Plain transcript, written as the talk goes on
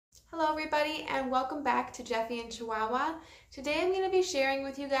Hello everybody and welcome back to Jeffy and Chihuahua. Today I'm going to be sharing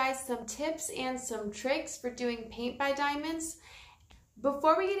with you guys some tips and some tricks for doing paint by diamonds.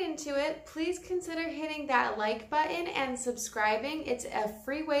 Before we get into it, please consider hitting that like button and subscribing. It's a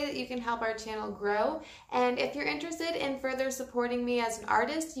free way that you can help our channel grow. And if you're interested in further supporting me as an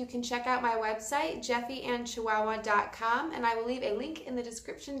artist, you can check out my website, jeffyandchihuahua.com, and I will leave a link in the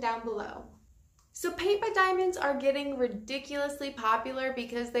description down below. So paint by diamonds are getting ridiculously popular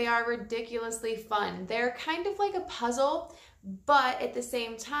because they are ridiculously fun. They're kind of like a puzzle, but at the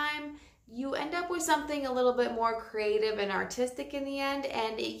same time, you end up with something a little bit more creative and artistic in the end,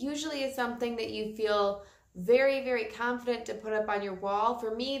 and it usually is something that you feel very, very confident to put up on your wall.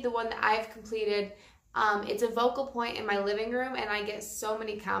 For me, the one that I've completed, it's a focal point in my living room, and I get so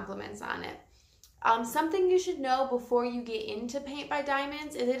many compliments on it. Something you should know before you get into paint by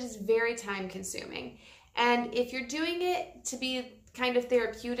diamonds is it is very time consuming. And if you're doing it to be kind of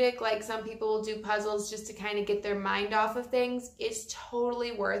therapeutic, like some people will do puzzles just to kind of get their mind off of things, it's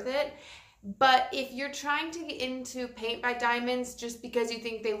totally worth it. But if you're trying to get into paint by diamonds just because you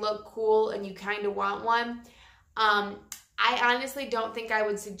think they look cool and you kind of want one, I honestly don't think I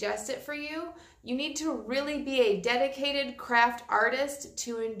would suggest it for you. You need to really be a dedicated craft artist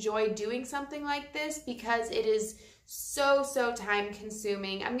to enjoy doing something like this because it is so time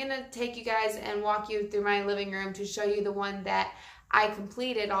consuming. I'm gonna take you guys and walk you through my living room to show you the one that I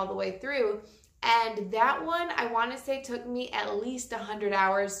completed all the way through. And that one, I wanna say, took me at least 100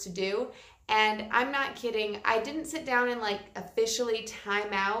 hours to do. And I'm not kidding, I didn't sit down and like officially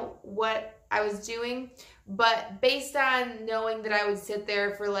time out what I was doing, but based on knowing that I would sit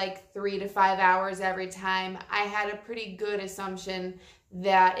there for like 3 to 5 hours every time, I had a pretty good assumption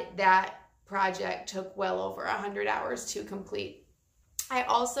that that project took well over 100 hours to complete. I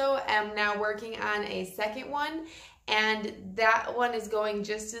also am now working on a second one, and that one is going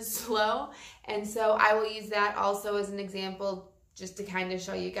just as slow, and so I will use that also as an example just to kind of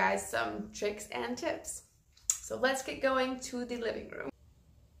show you guys some tricks and tips. So let's get going to the living room.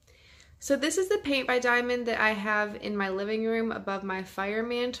 So this is the paint by diamond that I have in my living room above my fire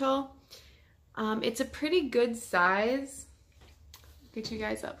mantle. It's a pretty good size. Get you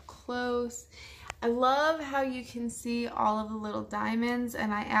guys up close. I love how you can see all of the little diamonds,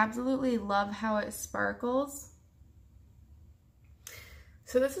 and I absolutely love how it sparkles.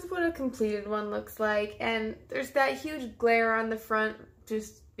 So this is what a completed one looks like, and there's that huge glare on the front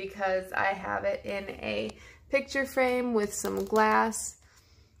just because I have it in a picture frame with some glass.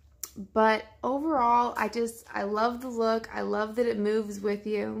 But overall, I love the look. I love that it moves with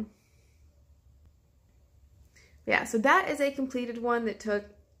you. Yeah, so that is a completed one that took,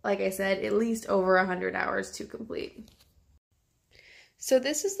 like I said, at least over 100 hours to complete. So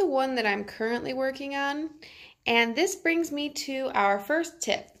this is the one that I'm currently working on. And this brings me to our first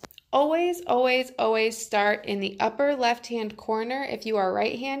tip. Always, always, always start in the upper left-hand corner if you are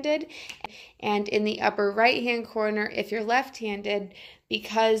right-handed, and in the upper right-hand corner if you're left-handed,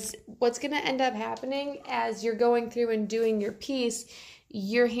 because what's going to end up happening as you're going through and doing your piece,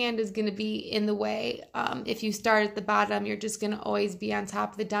 your hand is going to be in the way. If you start at the bottom, you're just going to always be on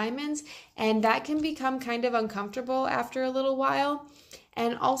top of the diamonds, and that can become kind of uncomfortable after a little while.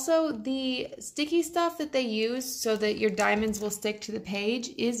 And also the sticky stuff that they use so that your diamonds will stick to the page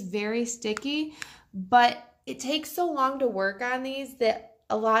is very sticky, but it takes so long to work on these that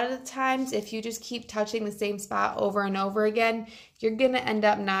a lot of the times if you just keep touching the same spot over and over again, you're going to end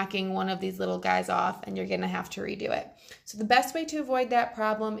up knocking one of these little guys off and you're going to have to redo it. So the best way to avoid that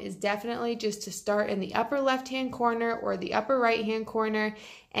problem is definitely just to start in the upper left-hand corner or the upper right-hand corner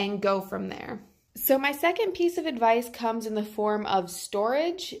and go from there. So my second piece of advice comes in the form of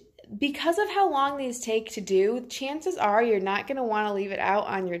storage. Because of how long these take to do, chances are you're not going to want to leave it out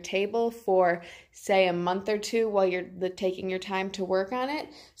on your table for, say, a month or two while you're taking your time to work on it.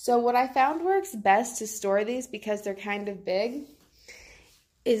 So what I found works best to store these, because they're kind of big,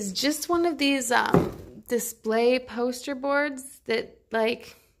 is just one of these display poster boards that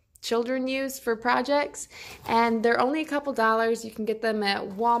like children use for projects, and they're only a couple dollars. You can get them at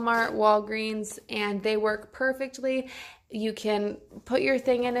Walmart, Walgreens, and they work perfectly. You can put your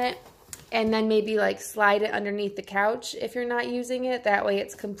thing in it and then maybe like slide it underneath the couch if you're not using it. That way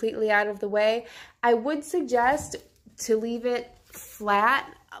it's completely out of the way. I would suggest to leave it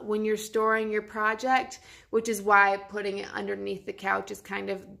flat when you're storing your project, which is why putting it underneath the couch is kind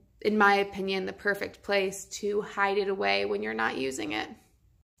of, in my opinion, the perfect place to hide it away when you're not using it.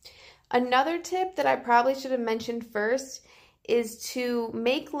 Another tip that I probably should have mentioned first is to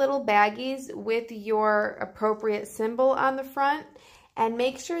make little baggies with your appropriate symbol on the front. and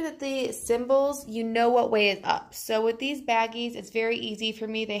make sure that the symbols, you know what way is up. So with these baggies, it's very easy for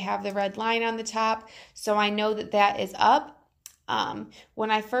me. They have the red line on the top, so I know that that is up.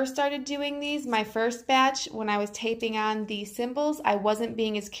 When I first started doing these, my first batch, when I was taping on the symbols, I wasn't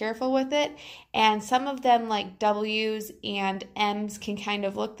being as careful with it, and some of them, like W's and M's, can kind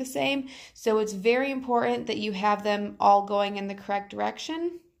of look the same, so it's very important that you have them all going in the correct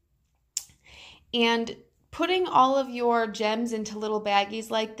direction. And putting all of your gems into little baggies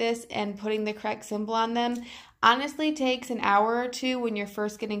like this and putting the correct symbol on them honestly takes an hour or two when you're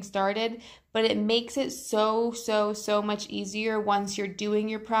first getting started, but it makes it so much easier once you're doing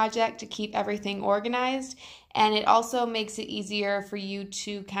your project to keep everything organized. And it also makes it easier for you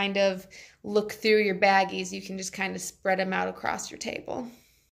to kind of look through your baggies. You can just kind of spread them out across your table.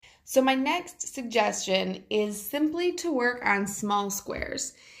 So my next suggestion is simply to work on small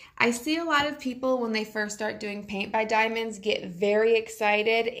squares. I see a lot of people when they first start doing paint by diamonds get very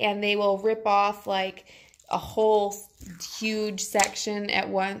excited and they will rip off like a whole huge section at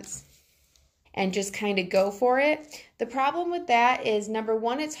once and just kind of go for it. The problem with that is, number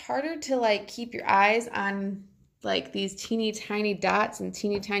one, it's harder to like keep your eyes on like these teeny tiny dots and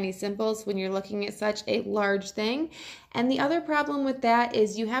teeny tiny symbols when you're looking at such a large thing. And the other problem with that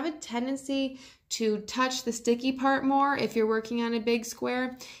is you have a tendency to touch the sticky part more if you're working on a big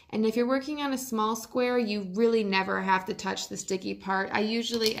square. And if you're working on a small square, you really never have to touch the sticky part. I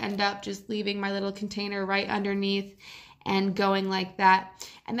usually end up just leaving my little container right underneath and going like that.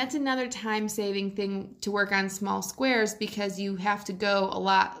 And that's another time-saving thing to work on small squares, because you have to go a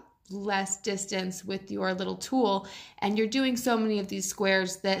lot less distance with your little tool, and you're doing so many of these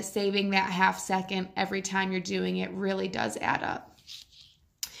squares that saving that half second every time you're doing it really does add up.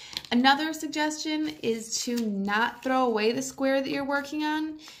 Another suggestion is to not throw away the square that you're working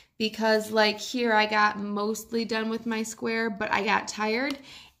on, because like here I got mostly done with my square, but I got tired,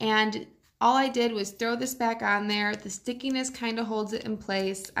 and all I did was throw this back on there. The stickiness kind of holds it in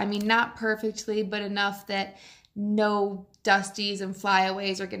place. I mean, not perfectly, but enough that no dusties and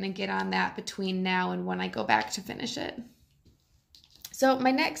flyaways are going to get on that between now and when I go back to finish it. So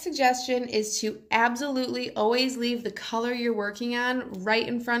my next suggestion is to absolutely always leave the color you're working on right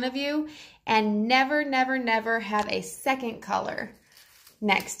in front of you, and never have a second color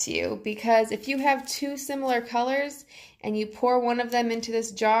next to you, because if you have two similar colors and you pour one of them into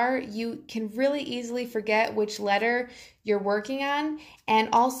this jar, you can really easily forget which letter you're working on, and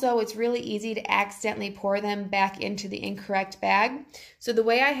also it's really easy to accidentally pour them back into the incorrect bag. So the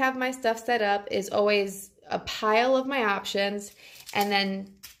way I have my stuff set up is always a pile of my options, and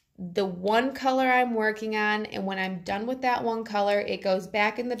then the one color I'm working on, and when I'm done with that one color, it goes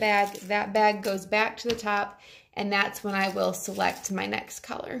back in the bag, that bag goes back to the top, and that's when I will select my next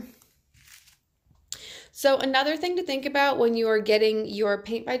color. So another thing to think about when you are getting your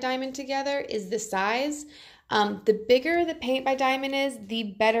paint by diamond together is the size. The bigger the paint by diamond is,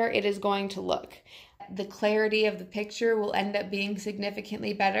 the better it is going to look. The clarity of the picture will end up being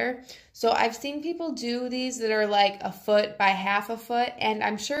significantly better. So I've seen people do these that are like a foot by half a foot, and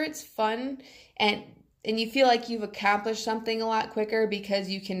I'm sure it's fun, and you feel like you've accomplished something a lot quicker because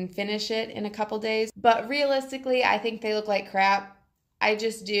you can finish it in a couple days. But realistically, I think they look like crap. I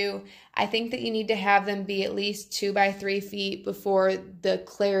just do. I think that you need to have them be at least 2 by 3 feet before the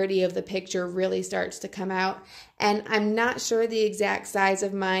clarity of the picture really starts to come out. And I'm not sure the exact size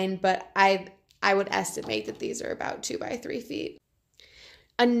of mine, but I would estimate that these are about 2 by 3 feet.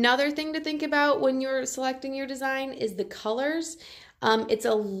 Another thing to think about when you're selecting your design is the colors. It's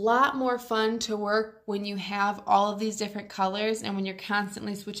a lot more fun to work when you have all of these different colors and when you're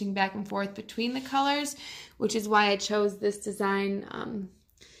constantly switching back and forth between the colors, which is why I chose this design.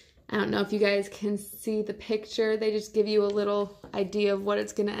 I don't know if you guys can see the picture. They just give you a little idea of what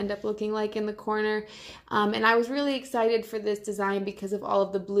it's going to end up looking like in the corner. And I was really excited for this design because of all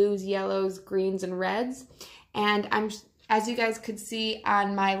of the blues, yellows, greens, and reds. And as you guys could see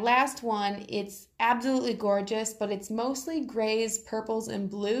on my last one, it's absolutely gorgeous, but it's mostly grays, purples, and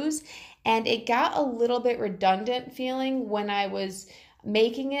blues. And it got a little bit redundant feeling when I was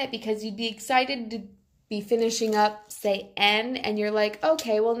making it, because you'd be excited to be finishing up, say, N, and you're like,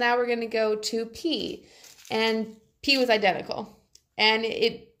 okay, well, now we're going to go to P. And P was identical. And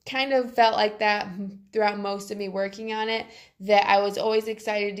it kind of felt like that throughout most of me working on it, that I was always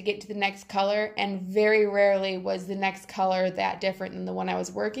excited to get to the next color, and very rarely was the next color that different than the one I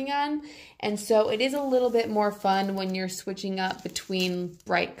was working on. And so it is a little bit more fun when you're switching up between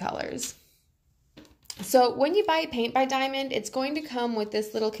bright colors. So when you buy paint by diamond, it's going to come with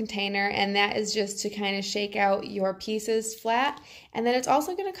this little container, and that is just to kind of shake out your pieces flat. And then it's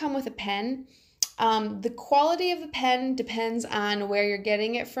also going to come with a pen. The quality of the pen depends on where you're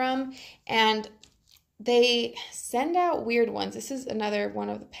getting it from, and they send out weird ones. This is another one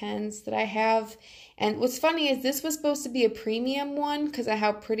of the pens that I have. And what's funny is this was supposed to be a premium one because of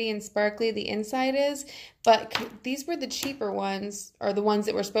how pretty and sparkly the inside is. But these were the cheaper ones, or the ones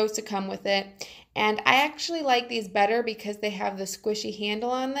that were supposed to come with it. And I actually like these better because they have the squishy handle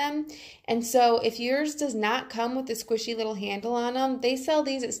on them. And so if yours does not come with the squishy little handle on them, they sell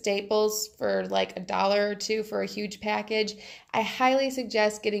these at Staples for like $1 or $2 for a huge package. I highly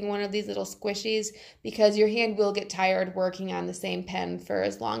suggest getting one of these little squishies because your hand will get tired working on the same pen for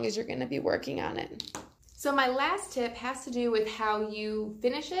as long as you're going to be working on it. So my last tip has to do with how you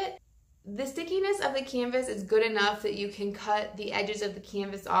finish it. The stickiness of the canvas is good enough that you can cut the edges of the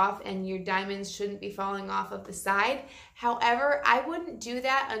canvas off and your diamonds shouldn't be falling off of the side. However, I wouldn't do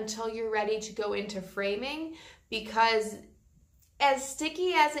that until you're ready to go into framing, because as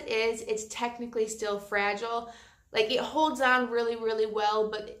sticky as it is, it's technically still fragile. Like, it holds on really, really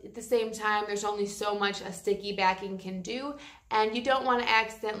well, but at the same time, there's only so much a sticky backing can do, and you don't want to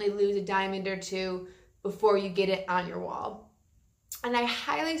accidentally lose a diamond or two before you get it on your wall. And I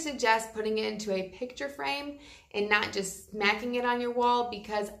highly suggest putting it into a picture frame and not just smacking it on your wall,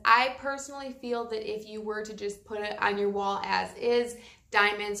 because I personally feel that if you were to just put it on your wall as is,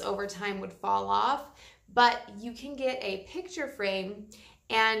 diamonds over time would fall off. But you can get a picture frame,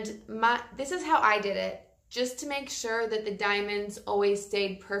 and this is how I did it, just to make sure that the diamonds always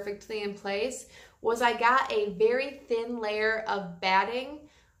stayed perfectly in place, was I got a very thin layer of batting,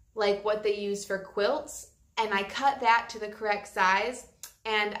 like what they use for quilts, and I cut that to the correct size,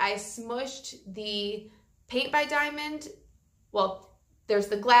 and I smushed the paint by diamond. Well, there's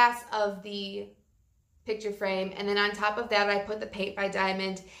the glass of the picture frame, and then on top of that I put the paint by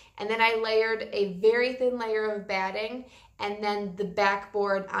diamond, and then I layered a very thin layer of batting, and then the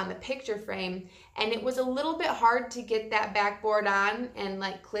backboard on the picture frame. And it was a little bit hard to get that backboard on and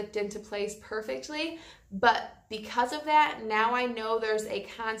like clipped into place perfectly, but because of that, now I know there's a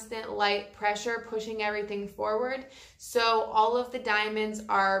constant light pressure pushing everything forward. So all of the diamonds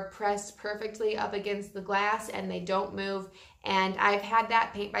are pressed perfectly up against the glass and they don't move. And I've had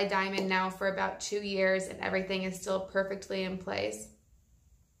that paint by diamond now for about 2 years, and everything is still perfectly in place.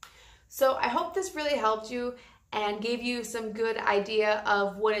 So I hope this really helped you and gave you some good idea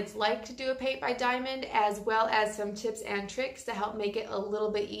of what it's like to do a paint by diamond, as well as some tips and tricks to help make it a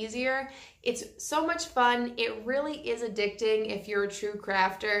little bit easier. It's so much fun. It really is addicting if you're a true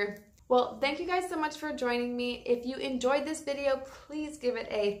crafter. Well, thank you guys so much for joining me. If you enjoyed this video, please give it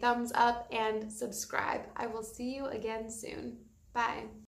a thumbs up and subscribe. I will see you again soon. Bye.